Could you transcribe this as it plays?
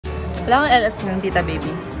Wala kang LS ng tita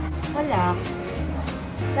baby. Wala.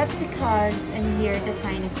 That's because I'm here to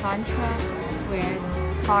sign a contract with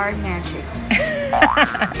Star Magic.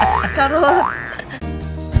 Charot!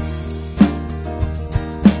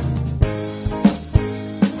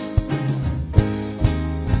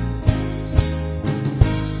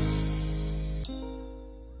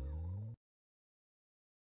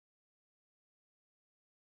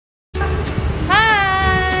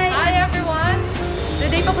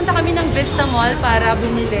 Papunta kami ng Vistamall para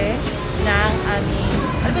bumili ng aming,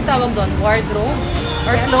 ano ba tawag doon? Wardrobe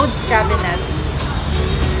or clothes cabinet.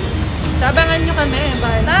 Sabangan nyo kami.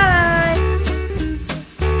 Bye! Bye!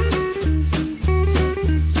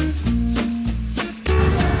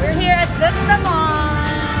 We're here at Vistamall!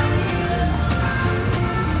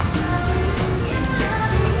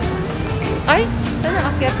 Ay! Saan na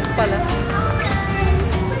akyat pala?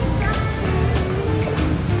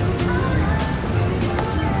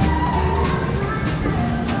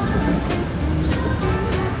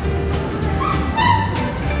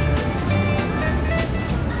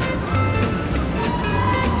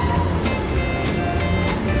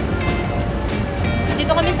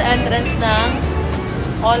 Dito kami sa entrance ng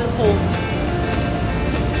All Home.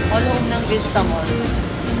 All Home ng Vistamall.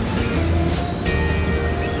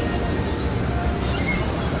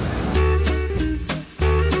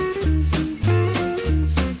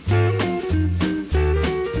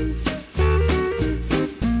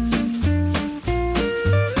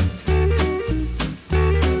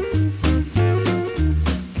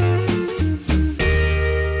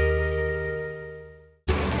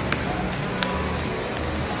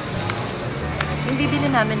 Yung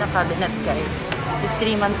bibili namin ng cabinet, guys, is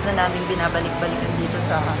 3 months na namin binabalik-balikan dito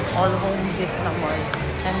sa All Home Vistamall.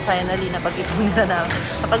 And finally, napag-ipunan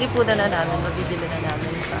na namin, mabibili na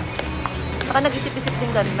namin pa. Saka nag-isip-isip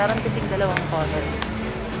din kami, meron kasing dalawang color,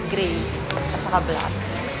 gray at saka black.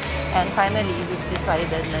 And finally, we've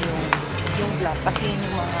decided na yung black kasi yun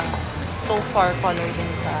yung mga so far color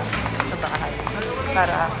din sa bahay.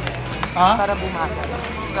 Para bumagal.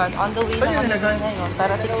 On the way na kami ngayon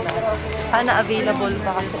para tignan. Sana available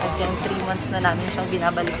pa kasi again 3 months na namin siyang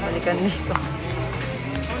binabalik-balikan dito.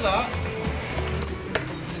 Wala.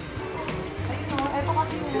 Ayun o, eto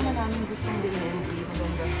kasi yun na namin gustong bilhin.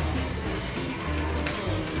 Maganda.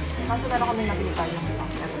 Kaso meron kami nabili tayong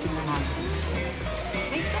black. Eto tingnan natin.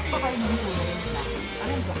 May stock pa kayo ng kulay black.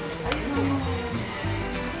 Ano ba? Ayun.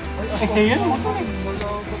 Kasi yun mo to.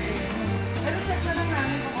 Pero check na lang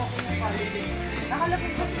namin kung okay yung quality.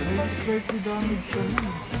 Nakalapit kasi ito. Slightly damage siya na.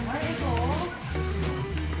 Ay, ito.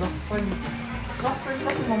 Last time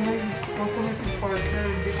kasi may customer partner,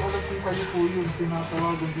 hindi ko alam kung kayo po yun,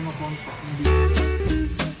 tinatawagan, tinakontak, hindi.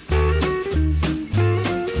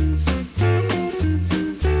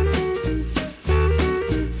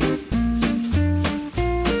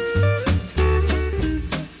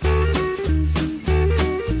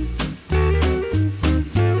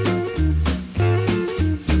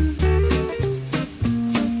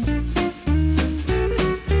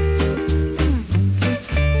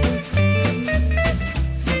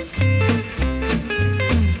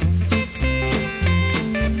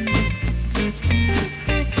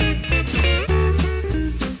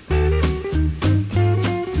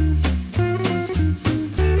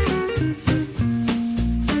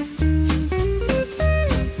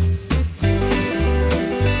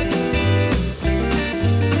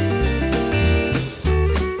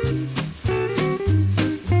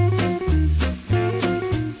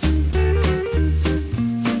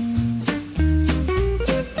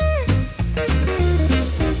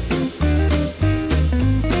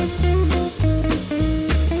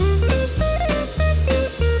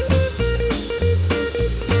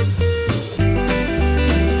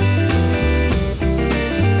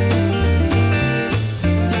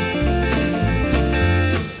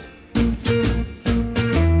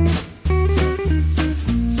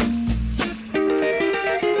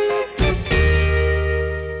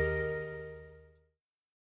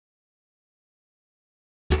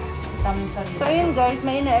 So ayun guys,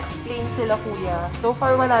 may na-explain sila kuya. So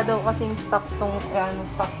far wala daw kasing stock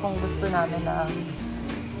tong gusto namin na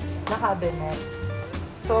cabinet.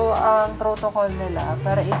 So ang protocol nila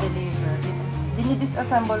para i-deliver is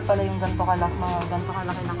dinidisassemble pala yung ganito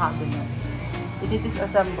kalaki na cabinet.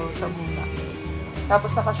 I-disassemble siya muna.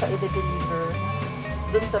 Tapos saka siya i-deliver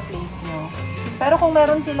dun sa place nyo. Pero kung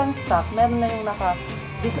meron silang stock, meron na yung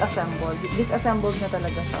naka-disassemble. Disassembled na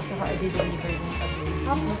talaga siya. Saka i-deliver dun sa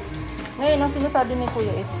place. Ngayon, ang sinasabi ni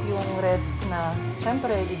Kuya is yung rest na,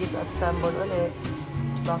 syempre, i-disassemble ulit.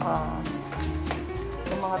 Baka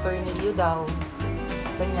yung mga tornilyo daw.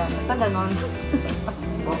 Ganyan. Basta ganon.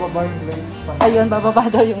 Bababa yung lifespan. Ayun, bababa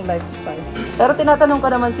daw yung lifespan. Pero tinatanong ko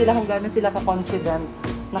naman sila kung gano'n sila ka-confident,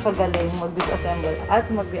 nakagaling mag-disassemble at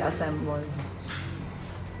mag-reassemble.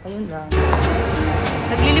 Ayun lang.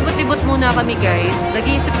 Naglilibot-libot muna kami guys.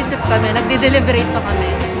 Nag-iisip-isip kami. Nagde-deliberate pa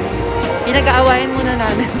kami. Pinag-aawain muna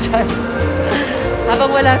namin dyan.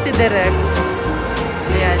 Habang wala si Derek.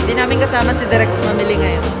 Ayan. Hindi namin kasama si Derek mamili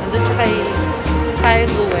ngayon. Nandun siya kay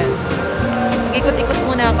Gwen. Nag-ikot-ikot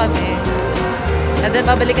muna kami. At then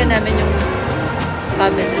babalikan namin yung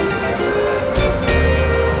cabinet.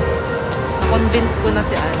 Na-convince ko na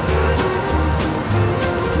si Anne.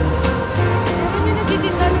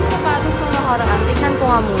 Sapatos ng nakaraan. Tignan ko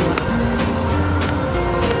nga muna.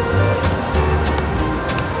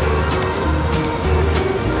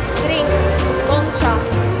 Drinks. Gongcha.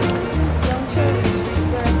 Gongcha.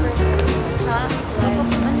 Ha? Like,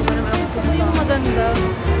 ano ba naman ako Ano yung maganda?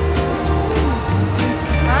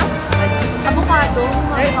 Ha? Avocado.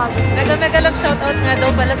 Avocado. Mega love shoutout nga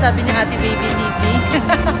daw pala sabi ni Ate Baby Nibi.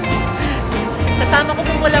 Kasama ko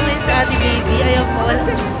po lang ngayon sa Ate Baby. Ayaw po.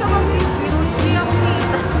 Hindi ako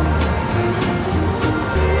kita.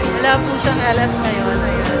 Wala po siyang alas ngayon.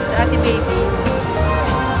 Ayan. Sa Ate Baby.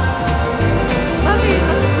 Bakit?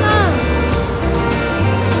 Tapos na.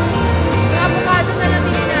 Yung avocado na lang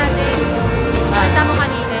bilhin natin. Nakita mo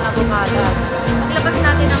kanina yung avocado. Paglabas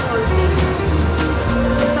natin ng all day.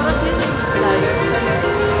 Sarap yun eh. Flyer.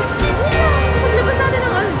 So, paglabas natin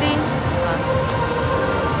ng all day.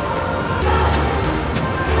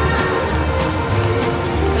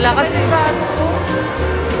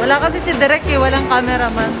 Wala kasi si Derek eh. Walang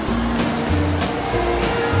cameraman.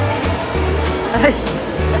 Ay.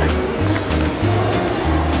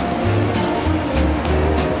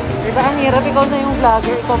 Diba ang hirap? Ikaw na yung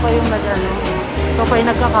vlogger. Ikaw pa yung nag-ano. Ikaw pa yung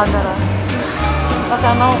nagka-camera.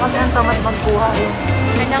 Kasama ko kasi ang tamad magkuha eh.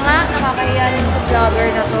 Kaya nga, nakakahiya rin sa vlogger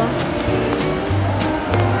na to.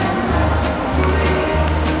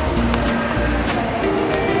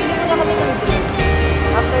 Bili ko na kami ng drink.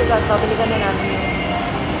 After that, pabilikan na namin yung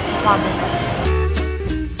camera.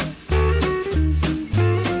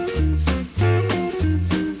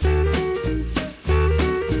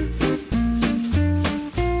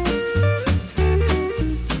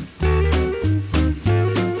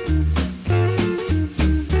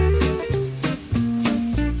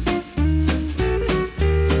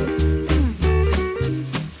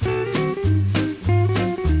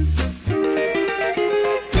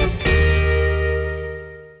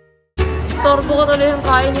 Torbo ko tuloy yung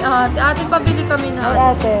kain ni ate. Ate, pabili kami na.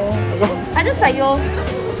 Ay, ate. Ano sa'yo?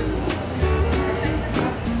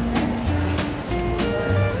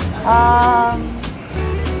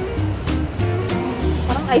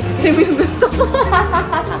 Parang ice cream yung gusto ko.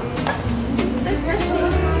 Instant fresh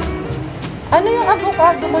shake. Ano yung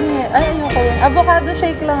avocado ko niya? Ay, ayoko yun. Avocado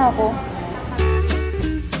shake lang ako.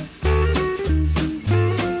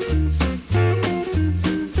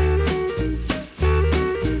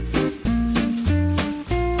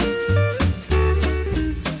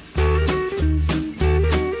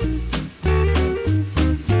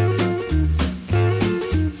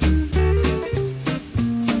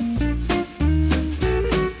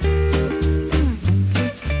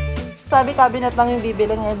 Sabi cabinet lang yung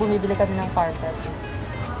bibili ngayon, bumibili kami ng carpet.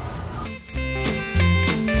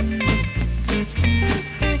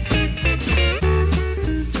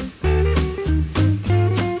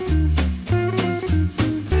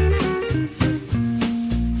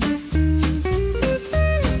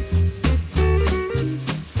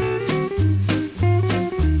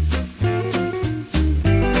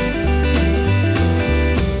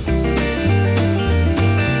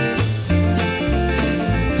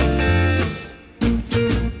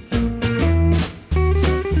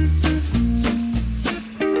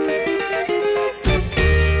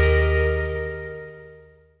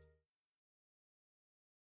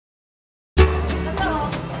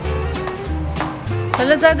 Sa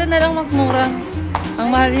Lazada na lang mas mura. Ang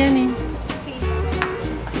mahal yan eh.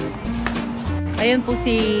 Ayun po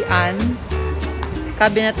si Anne.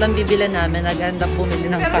 Cabinet lang bibila namin. Nag-end up bumili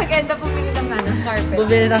ng Pero carpet. maganda pumili ng carpet.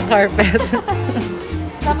 Bumili ng carpet.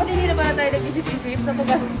 Dapat hindi na pala tayo nag-isip-isip.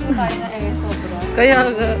 Napagastos mo tayo na sobra. Kaya,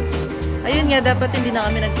 ayun nga, dapat hindi na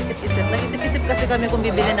kami nag-isip-isip. Nag-isip-isip kasi kami kung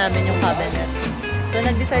bibili namin yung cabinet. So,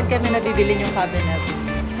 nag-decide kami na bibili yung cabinet.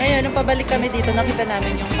 Ngayon, nung pabalik kami dito, nakita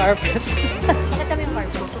namin yung carpet. Nakita mo yung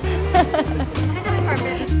carpet. Nakita mo yung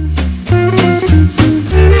carpet.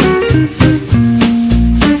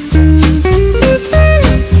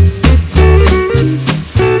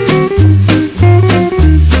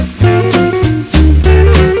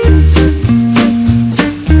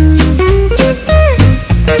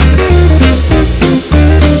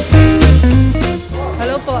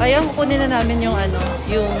 ayan, kukunin na namin yung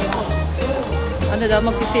daw,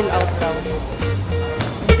 mag-fill out daw.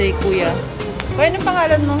 Si Kuya. Kuya, anong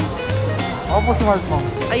pangalan mo? Ako po si Mark, ma'am.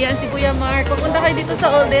 Ayan, si Kuya Mark. Pupunta kayo dito sa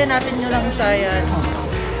all day, hanapin nyo lang siya. Yan.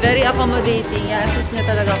 Very accommodating. I-assist niya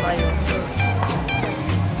talaga kayo.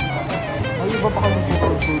 Ay, iba pa kayong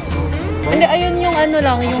super tools, no? Hindi, ayun yung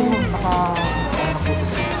lang, yung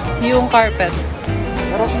yung carpet.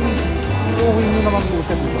 Pero iuwi nyo naman po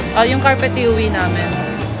siya, diba? Yung carpet iuwi namin.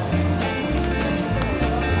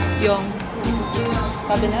 Yung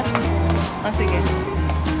cabinet? Sige.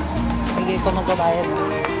 Sige, ko magbabayad.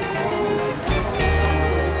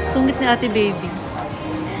 Sungit ni ate baby.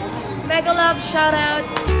 Mega love shoutout!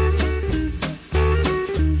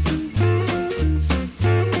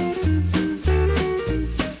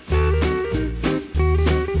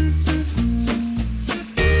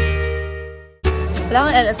 Wala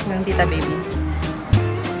kang LS mo yung tita baby.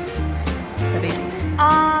 Tita baby.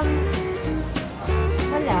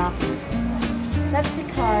 Wala. That's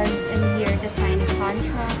because I'm here to sign a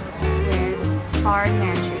contract with Star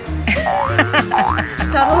Magic.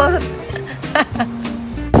 Charot!